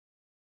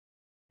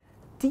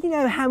Do you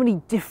know how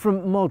many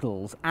different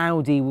models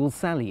Audi will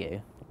sell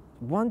you?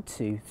 1,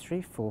 2,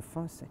 3, 4,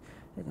 5, 6,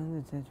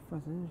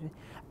 8,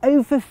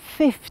 over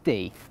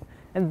 50.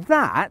 And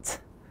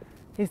that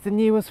is the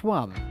newest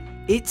one.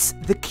 It's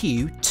the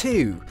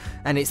Q2,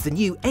 and it's the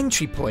new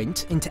entry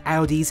point into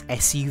Audi's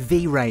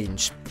SUV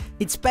range.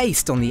 It's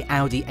based on the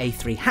Audi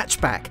A3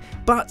 hatchback,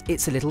 but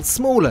it's a little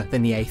smaller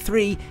than the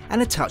A3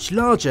 and a touch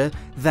larger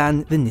than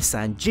the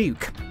Nissan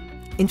Juke.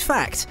 In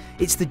fact,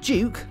 it's the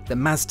Juke, the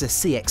Mazda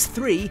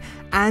CX-3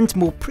 and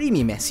more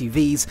premium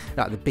SUVs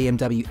like the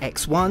BMW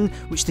X1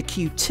 which the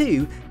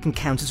Q2 can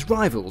count as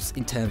rivals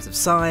in terms of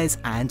size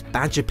and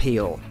badge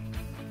appeal.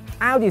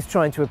 Audi is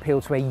trying to appeal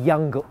to a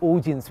younger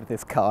audience with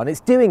this car, and it's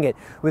doing it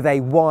with a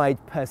wide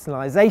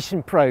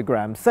personalisation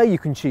programme. So you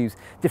can choose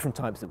different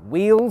types of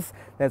wheels,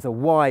 there's a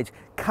wide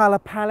colour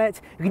palette,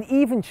 you can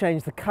even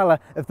change the colour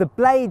of the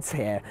blades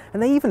here,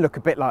 and they even look a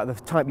bit like the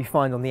type you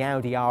find on the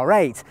Audi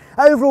R8.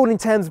 Overall, in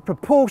terms of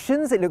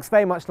proportions, it looks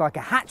very much like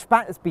a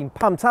hatchback that's been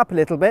pumped up a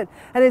little bit,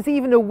 and there's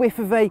even a whiff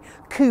of a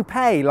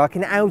coupe, like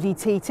an Audi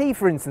TT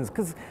for instance,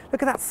 because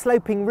look at that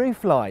sloping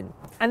roofline.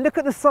 And look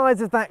at the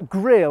size of that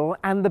grille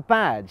and the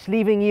badge,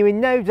 leaving you in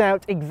no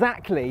doubt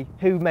exactly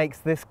who makes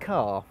this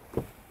car.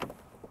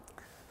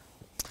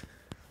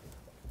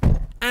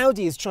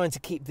 Audi is trying to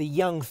keep the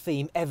young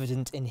theme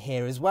evident in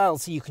here as well,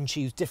 so you can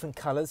choose different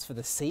colours for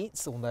the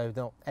seats, although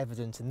not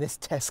evident in this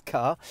test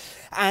car,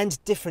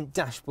 and different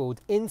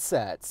dashboard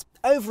inserts.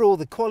 Overall,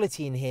 the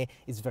quality in here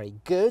is very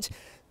good.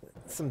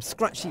 Some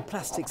scratchy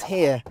plastics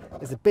here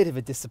is a bit of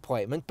a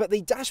disappointment, but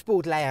the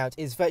dashboard layout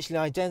is virtually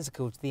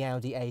identical to the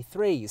Audi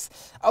A3's.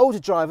 Older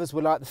drivers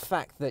will like the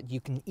fact that you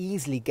can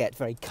easily get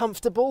very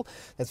comfortable.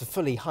 There's a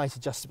fully height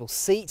adjustable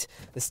seat,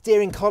 the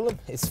steering column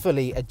is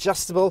fully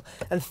adjustable,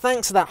 and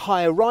thanks to that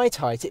higher ride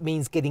height it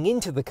means getting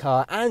into the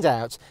car and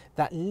out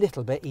that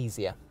little bit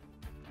easier.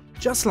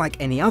 Just like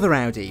any other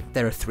Audi,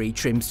 there are 3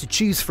 trims to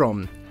choose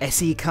from.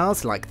 SE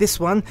cars like this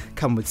one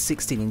come with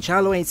 16-inch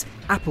alloys,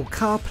 Apple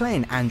CarPlay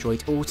and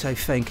Android Auto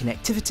phone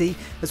connectivity,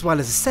 as well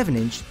as a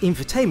 7-inch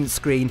infotainment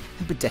screen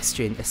and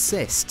pedestrian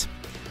assist.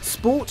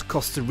 Sport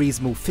costs a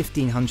reasonable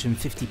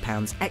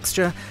 £1,550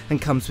 extra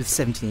and comes with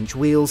 17-inch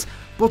wheels,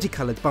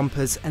 body-coloured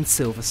bumpers and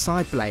silver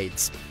side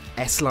blades.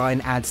 S-Line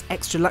adds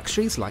extra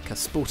luxuries like a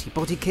sporty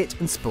body kit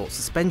and sport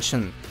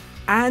suspension.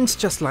 And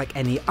just like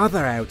any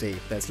other Audi,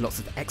 there's lots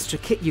of extra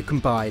kit you can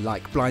buy,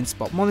 like blind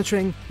spot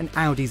monitoring and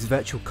Audi's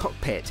virtual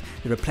cockpit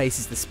that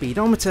replaces the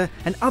speedometer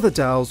and other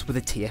dials with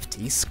a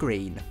TFT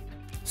screen.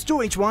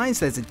 Storage-wise,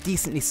 there's a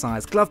decently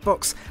sized glove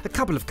box, a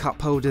couple of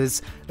cup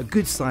holders, a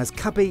good sized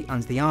cubby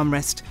under the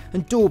armrest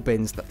and door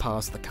bins that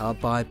pass the car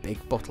by a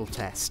big bottle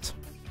test.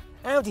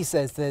 Audi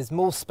says there's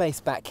more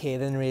space back here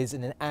than there is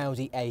in an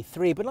Audi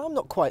A3, but I'm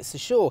not quite so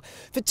sure.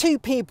 For 2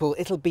 people,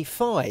 it'll be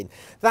fine.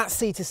 That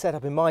seat is set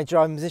up in my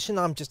driving position.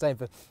 I'm just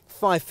over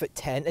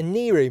 5'10", and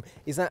knee room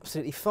is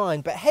absolutely fine.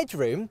 But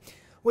headroom,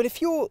 well,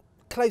 if you're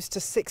close to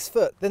 6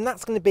 foot, then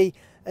that's going to be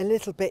a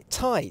little bit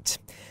tight.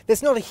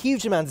 There's not a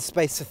huge amount of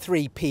space for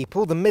 3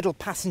 people. The middle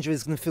passenger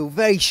is going to feel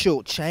very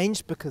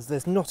short-changed because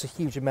there's not a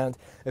huge amount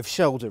of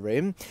shoulder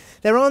room.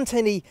 There aren't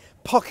any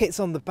pockets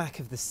on the back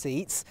of the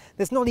seats.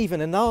 There's not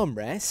even an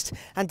armrest.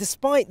 And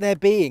despite there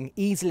being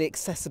easily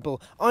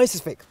accessible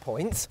isofix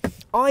points,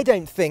 I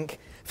don't think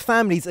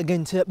families are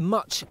going to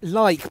much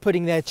like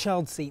putting their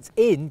child seats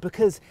in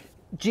because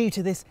due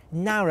to this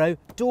narrow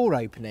door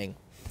opening.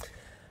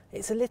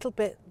 It's a little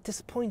bit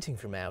disappointing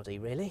from Audi,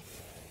 really.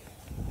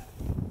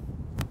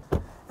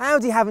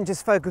 Audi haven't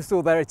just focused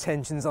all their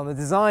attentions on the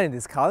design of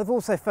this car, they've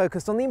also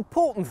focused on the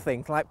important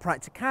things like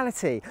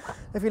practicality.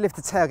 If you lift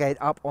the tailgate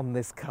up on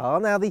this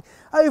car, now the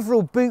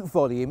overall boot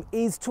volume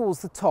is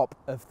towards the top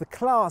of the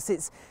class.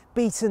 It's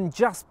beaten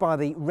just by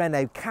the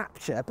Renault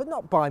Captur, but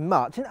not by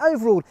much, and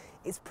overall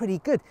it's pretty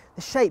good.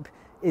 The shape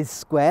is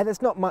square,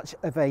 there's not much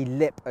of a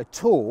lip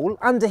at all.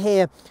 Under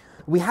here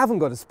we haven't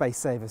got a space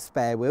saver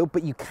spare wheel,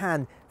 but you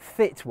can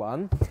fit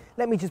one.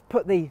 Let me just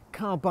put the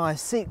Carbuyer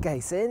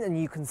suitcase in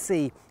and you can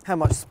see how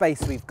much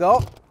space we've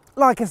got.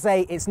 Like I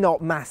say, it's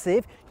not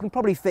massive. You can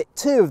probably fit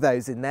 2 of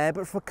those in there,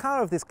 but for a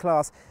car of this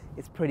class,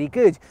 it's pretty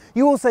good.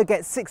 You also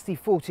get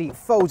 60/40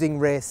 folding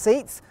rear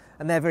seats,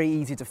 and they're very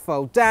easy to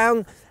fold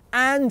down.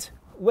 And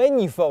when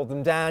you fold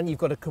them down, you've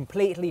got a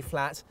completely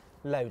flat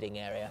loading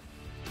area.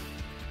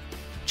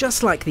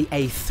 Just like the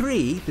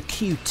A3, the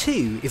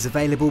Q2 is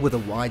available with a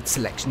wide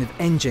selection of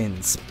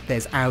engines.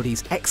 There's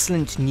Audi's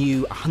excellent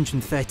new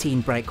 113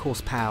 brake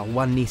horsepower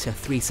 1-litre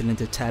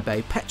 3-cylinder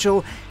turbo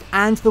petrol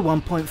and the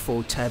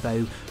 1.4 turbo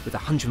with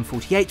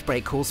 148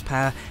 brake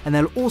horsepower, and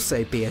there'll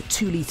also be a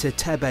 2-litre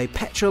turbo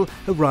petrol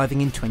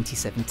arriving in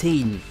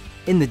 2017.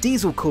 In the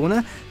diesel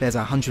corner, there's a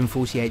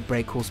 148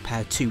 brake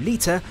horsepower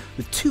 2-litre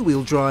with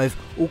 2-wheel drive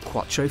or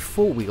quattro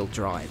 4-wheel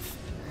drive.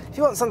 If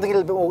you want something a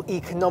little bit more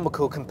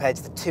economical compared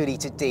to the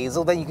 2-litre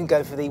diesel, then you can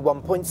go for the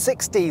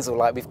 1.6 diesel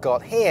like we've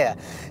got here.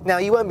 Now,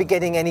 you won't be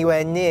getting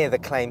anywhere near the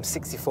claimed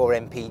 64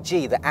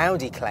 mpg that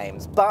Audi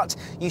claims, but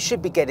you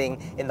should be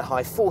getting in the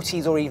high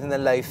 40s or even the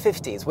low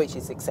 50s, which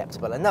is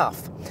acceptable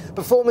enough.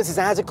 Performance is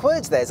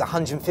adequate. There's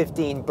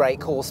 115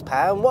 brake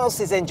horsepower, and whilst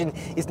this engine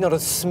is not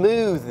as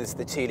smooth as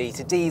the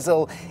 2-litre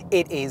diesel,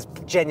 it is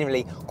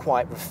generally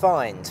quite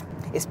refined.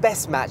 It's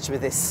best matched with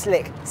this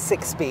slick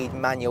 6-speed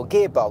manual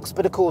gearbox,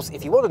 but of course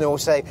if you want an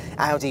auto,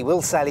 Audi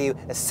will sell you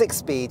a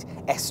 6-speed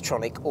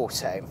S-tronic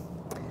auto.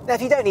 Now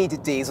if you don't need a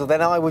diesel,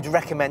 then I would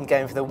recommend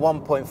going for the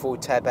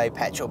 1.4 turbo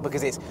petrol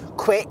because it's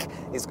quick,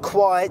 it's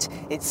quiet,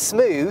 it's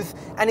smooth,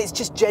 and it's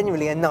just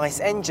generally a nice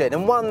engine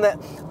and one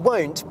that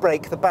won't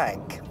break the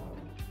bank.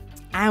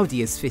 Audi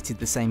has fitted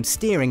the same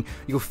steering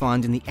you'll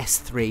find in the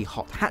S3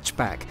 hot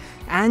hatchback,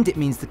 and it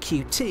means the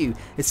Q2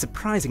 is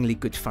surprisingly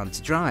good fun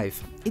to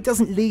drive. It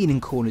doesn't lean in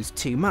corners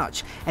too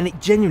much, and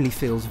it genuinely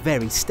feels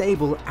very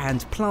stable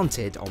and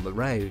planted on the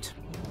road.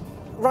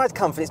 Ride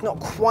comfort is not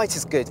quite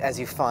as good as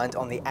you find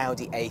on the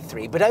Audi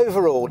A3, but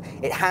overall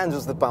it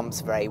handles the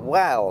bumps very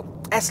well.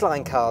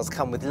 S-Line cars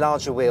come with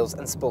larger wheels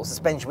and sport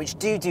suspension, which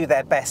do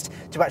their best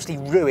to actually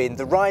ruin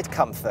the ride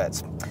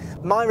comfort.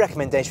 My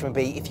recommendation would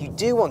be, if you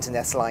do want an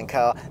S-Line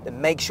car, then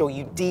make sure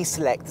you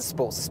deselect the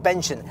sport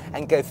suspension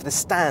and go for the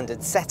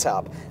standard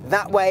setup.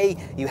 That way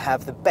you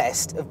have the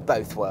best of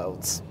both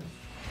worlds.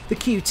 The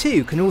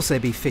Q2 can also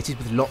be fitted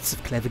with lots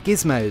of clever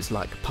gizmos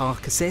like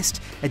park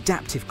assist,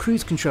 adaptive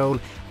cruise control,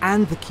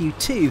 and the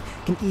Q2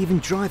 can even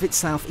drive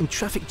itself in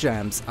traffic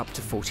jams up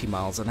to 40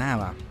 miles an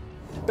hour.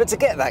 But to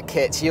get that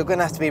kit, you're going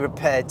to have to be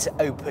prepared to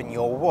open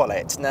your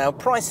wallet. Now,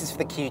 prices for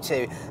the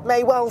Q2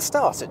 may well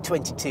start at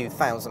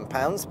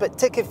 £22,000, but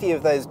tick a few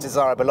of those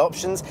desirable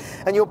options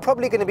and you're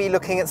probably going to be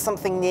looking at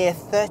something near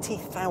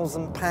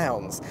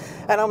 £30,000.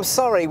 And I'm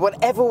sorry,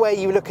 whatever way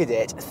you look at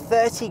it,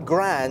 30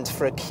 grand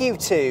for a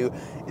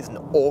Q2 is an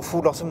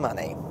awful lot of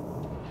money.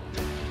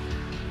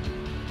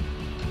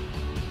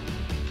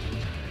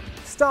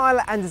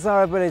 Style and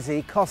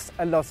desirability cost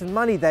a lot of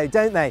money though,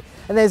 don't they?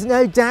 And there's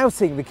no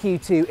doubting the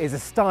Q2 is a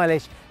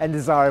stylish and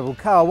desirable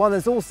car, one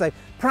that's also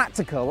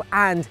practical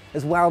and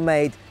as well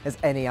made as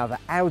any other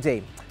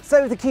Audi.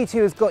 So if the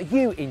Q2 has got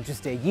you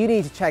interested, you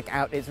need to check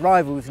out its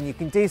rivals, and you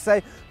can do so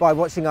by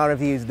watching our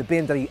reviews of the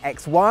BMW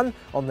X1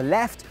 on the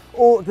left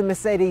or the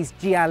Mercedes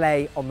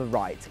GLA on the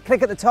right.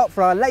 Click at the top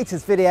for our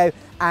latest video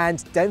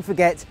and don't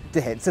forget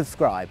to hit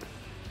subscribe.